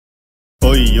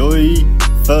Oi oi!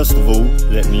 First of all,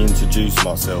 let me introduce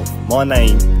myself. My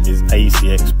name is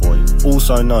Acxboii,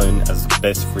 also known as the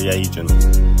best free agent.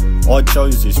 I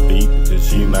chose this beat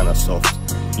because you man are soft.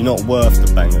 You're not worth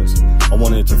the bangers. I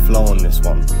wanted to flow on this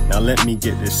one. Now let me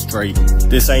get this straight.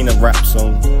 This ain't a rap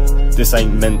song. This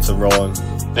ain't meant to rhyme.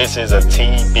 This is a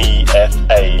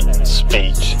Tbfa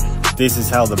speech. This is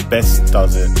how the best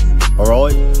does it.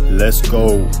 Alright, let's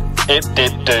go. It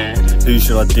did do. Who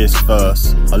should I diss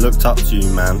first? I looked up to you,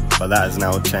 man, but that has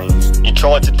now changed. You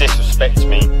tried to disrespect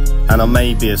me, and I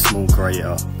may be a small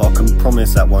creator, but I can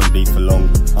promise that won't be for long.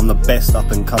 I'm the best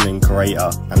up and coming creator,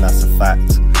 and that's a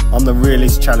fact. I'm the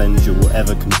realest challenge you will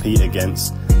ever compete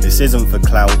against. This isn't for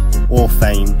clout or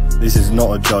fame. This is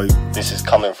not a joke. This is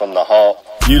coming from the heart.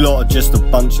 You lot are just a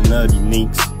bunch of nerdy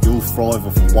neeks. You'll thrive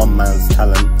off of one man's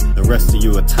talent. The rest of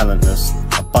you are talentless.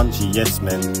 A bunch of yes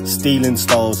men, stealing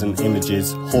styles and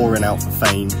images, whoring out for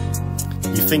fame.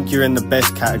 You think you're in the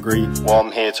best category? Well,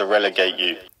 I'm here to relegate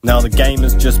you. Now the game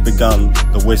has just begun,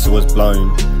 the whistle has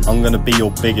blown. I'm gonna be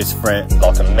your biggest threat,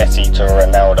 like a Messi to a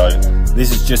Ronaldo.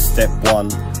 This is just step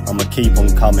one, I'ma keep on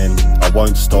coming, I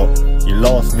won't stop. Your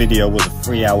last video was a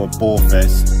 3-hour bore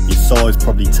fest. Your size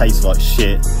probably tastes like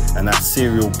shit, and that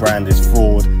cereal brand is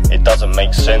fraud. It doesn't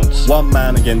make sense. One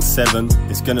man against 7,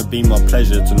 it's gonna be my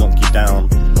pleasure to knock you down.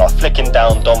 Like flicking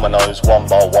down dominoes one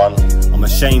by one. I'm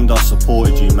ashamed I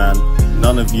supported you, man.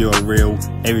 None of you are real,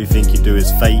 everything you do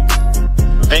is fake.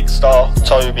 Vicstar,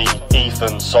 Toby,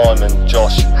 Ethan, Simon,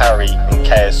 Josh, Harry and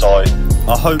KSI.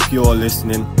 I hope you're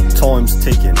listening, time's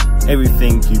ticking.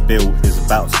 Everything you built is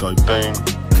about to go boom.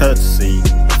 Courtesy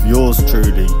of yours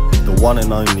truly, the one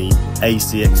and only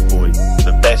Acxboii,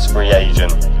 the best free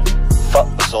agent. Fuck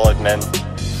the sidemen,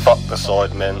 fuck the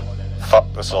sidemen,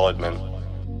 fuck the sidemen.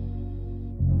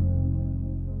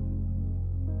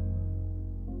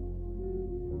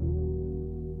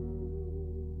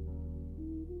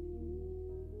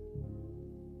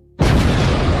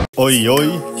 Oi oi,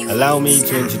 allow me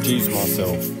to introduce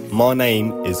myself. My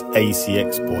name is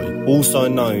Acxboii, also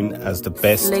known as the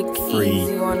best free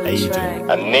agent.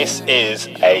 And this is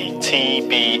a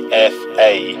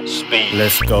Tbfa speech.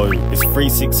 Let's go. It's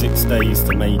 366 days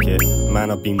to make it.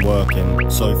 Man, I've been working.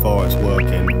 So far it's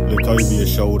working. Look over your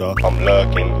shoulder, I'm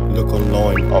lurking. Look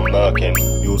online, I'm lurking.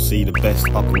 You'll see the best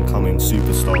up and coming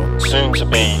superstar. Soon to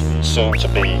be, soon to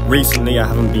be. Recently I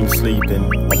haven't been sleeping,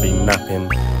 I've been napping.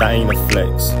 That ain't a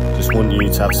flex. Just want you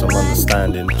to have some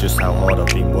understanding just how hard I've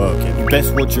been working. You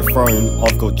best watch your throne,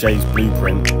 I've got Jay's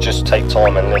blueprint. Just take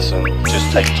time and listen,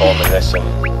 just take time and listen.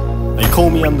 They call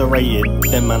me underrated,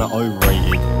 them man are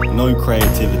overrated. No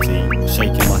creativity,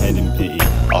 shaking my head in pity.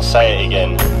 I'll say it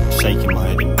again, shaking my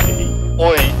head in pity.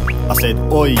 Oi! I said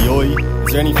oi oi,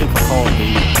 is there anything I can't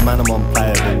do? Man, I'm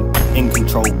unplayable, in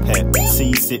control pet,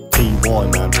 C-sit TY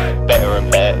man. Better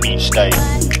and better each day.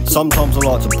 Sometimes I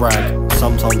like to brag,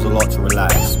 sometimes I like to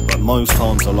relax. But most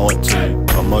times I like to,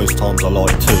 but most times I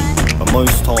like to. But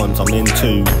most times I'm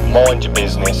into, mind your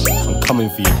business, I'm coming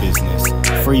for your business.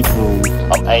 Free for all,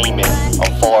 I'm aiming,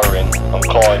 I'm firing, I'm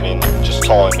climbing, just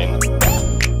timing.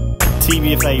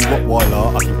 Tbfa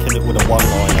Rottweiler, I can kill it with a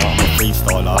one-liner, I'm a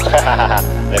freestyler.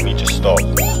 Let me just stop.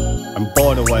 And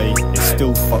by the way, it's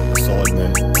still fuck the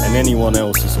sidemen, and anyone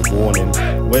else is a warning.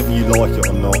 Whether you like it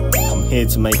or not, I'm here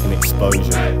to make an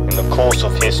explosion in the course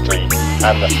of history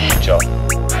and the future.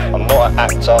 I'm not an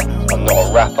actor, I'm not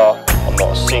a rapper, I'm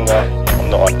not a singer, I'm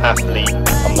not an athlete,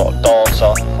 I'm not a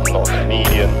dancer, I'm not a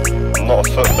comedian, I'm not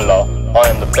a footballer. I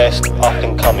am the best up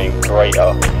and coming creator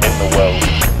in the world.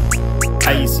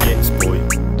 Acxboii,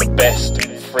 the best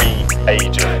free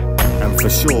agent. And for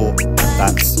sure,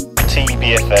 that's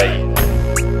Tbfa,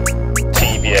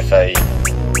 Tbfa,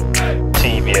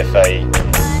 Tbfa,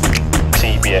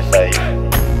 Tbfa,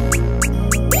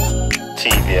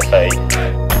 Tbfa,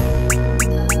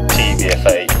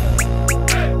 Tbfa,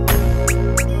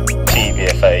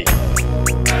 Tbfa,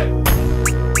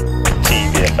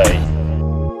 Tbfa.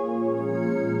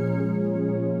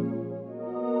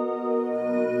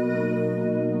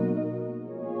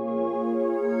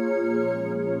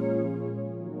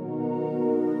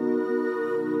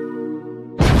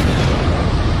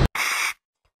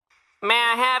 May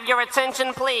I have your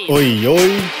attention, please? Oi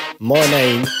oi, my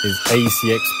name is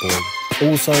Acxboii,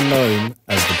 also known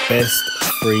as the best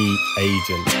free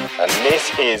agent. And this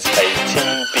is a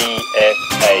Tbfa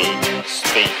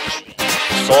speech.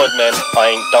 Sidemen, I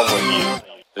ain't done with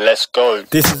you. Let's go.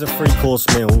 This is a 3-course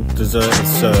meal, dessert is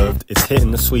served, it's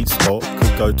hitting the sweet spot,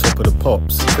 could go top of the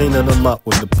pops. Cleaning them up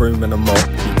with the broom and a mop,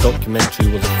 your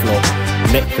documentary was a flop.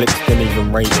 Netflix didn't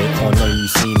even rate it, I know you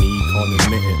see me, you can't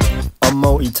admit it. I'm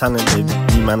multi-talented,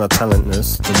 you man are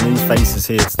talentless. The new face is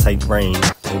here to take reign.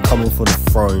 I'm coming for the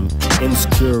throne,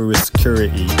 insecure with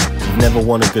security. You've never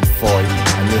won a good fight,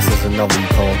 and this is another you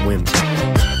can't win.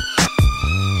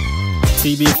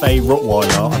 Tbfa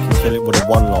Rottweiler, I can kill it with a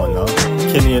one-liner.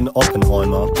 Killian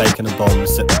Oppenheimer, baking a bomb,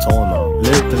 set the timer.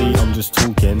 Lyrically, I'm just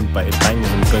talking, but it bangs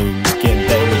and booms. Getting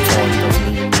better with time,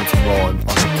 doesn't even need to rhyme.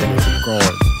 I can kill it with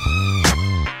grind.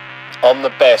 I'm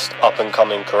the best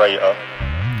up-and-coming creator.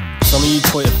 Some of you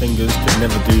Twitter fingers could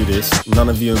never do this. None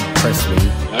of you impress me.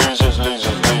 Losers,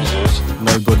 losers, losers.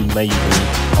 Nobody made me.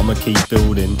 I'ma keep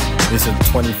building. This is a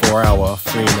 24-hour,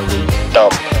 3 in a week.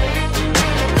 Dumb.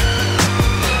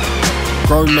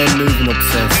 Grown men moving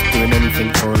obsessed, doing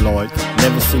anything for a like.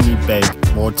 Never seen me beg.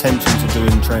 More attention to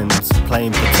doing trends,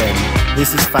 playing pretend.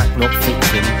 This is fact, not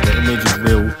fiction. The image is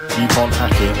real. You can't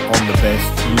hack it. I'm the best.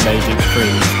 You made it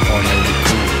cringe. I made it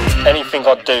cool. Anything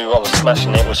I do, I'm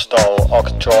smashing it with style. I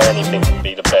could try anything to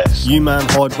be the best. You man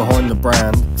hide behind the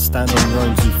brand, stand on your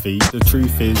own 2 feet. The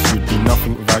truth is, you'd be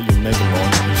nothing without your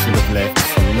Megamind. You should have left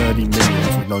some nerdy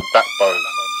millions with no backbone.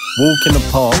 Walk in the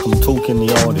park, I'm talking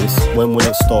the artist. When will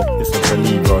it stop? It's a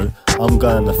peligro. I'm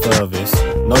going the furthest.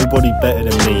 Nobody better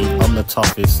than me, I'm the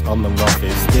toughest, I'm the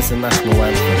roughest. This a national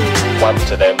anthem, wham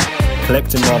to them.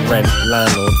 Collecting my rent,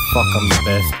 landlord, fuck I'm the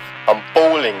best. I'm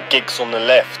balling, gigs on the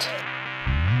left.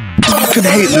 I fucking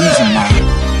hate losing, man.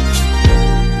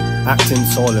 Acting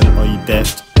silent, are you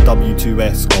deaf?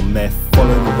 W2S on meth.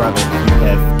 Follow the rabbit,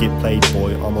 UF. Get played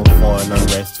boy, I'm on fire, no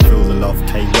rest. Feel the love,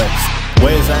 K West.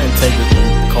 Where's that integrity?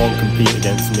 Can't compete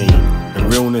against me. The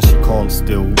realness you can't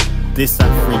steal. This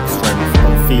that freak strength,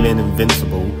 I'm feeling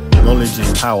invincible. Knowledge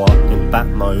is power, in bat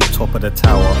mode, top of the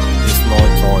tower. It's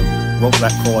night time, rock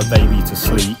that cry baby to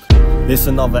sleep. This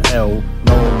another L,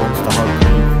 no one wants to hug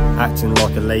me. Acting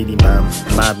like a lady man,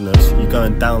 madness, you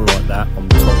going down like that. I'm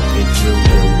top pick, real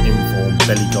deal, inform,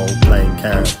 belly gold, playing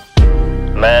can.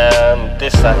 Man,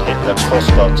 this that Hitler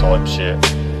crossbow type shit.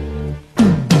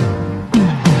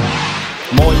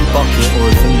 Molly bucket or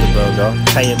a Zinderburger,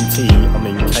 KMT, I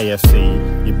mean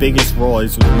KFC. Your biggest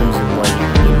rise was losing weight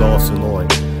and your last annoying.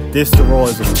 This the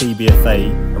rise of Tbfa,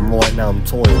 and right now I'm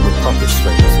toying with puppet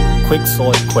strings. Quick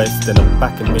side quest, then I'm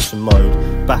back in mission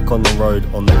mode. Back on the road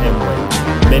on the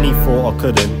M-way. Many thought I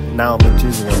couldn't, now I'm a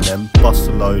jizzle on them. Bust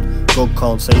a load, God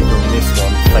can't save me on this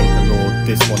one. Thank the Lord,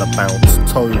 this one I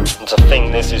bounce. Toad. And to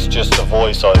think this is just a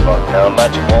voiceover. Now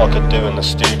imagine what I could do in the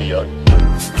studio.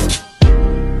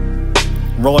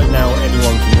 Right now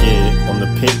anyone can get it. On the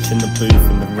pitch, in the booth,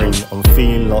 in the ring. I'm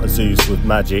feeling like Zeus with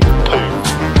magic.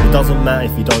 Poof. It doesn't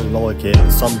matter if you don't like it.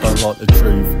 Some don't like the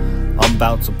truth. I'm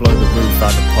about to blow the roof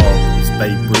out the park. It's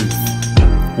Babe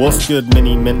Ruth. What's good,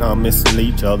 Mini Minter, Miss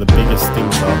Leecher, the biggest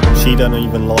stinker. She don't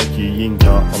even like you,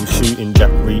 Yinka. I'm shooting Jack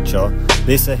Reacher.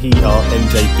 This a heater,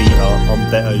 MJ beater.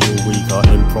 I'm better, you're weaker.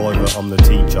 In private, I'm the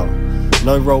teacher.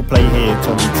 No roleplay here,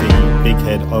 Tommy T, big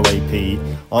head OAP.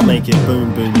 I make it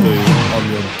boom, boom, boom.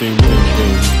 I'm your doom, boom,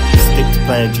 boom. Stick to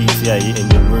playing GTA in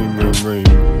your room, room, room.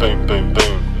 Boom, boom,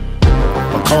 boom.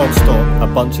 I can't stop,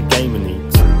 a bunch of gaming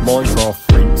leaks. Minecraft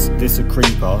freaks, this a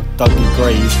creeper. Dougie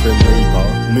Gray's Grim Reaper.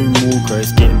 Moonwalker,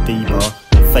 it's getting deeper.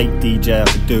 Fake DJ,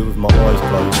 I could do it with my eyes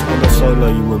closed. On a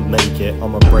solo you wouldn't make it,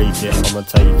 I'ma break it, I'ma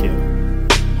take it.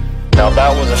 Now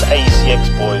that was an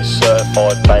Acxboii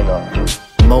certified banger.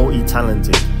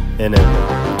 Multi-talented, innit?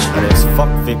 And it's fuck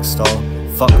Vicstar,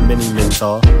 fuck Mini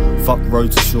Minter, fuck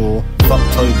Road to Shore, fuck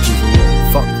Toad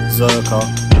Jizzle, fuck Zerka,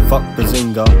 fuck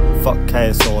Bazinga, fuck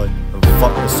KSI, and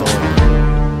fuck the soil.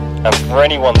 And for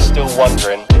anyone still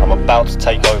wondering, I'm about to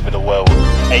take over the world.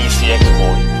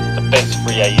 Acxboii, the best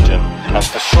free agent. And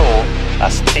for sure,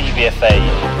 that's Tbfa,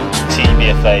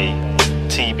 Tbfa,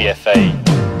 Tbfa,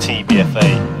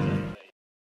 Tbfa.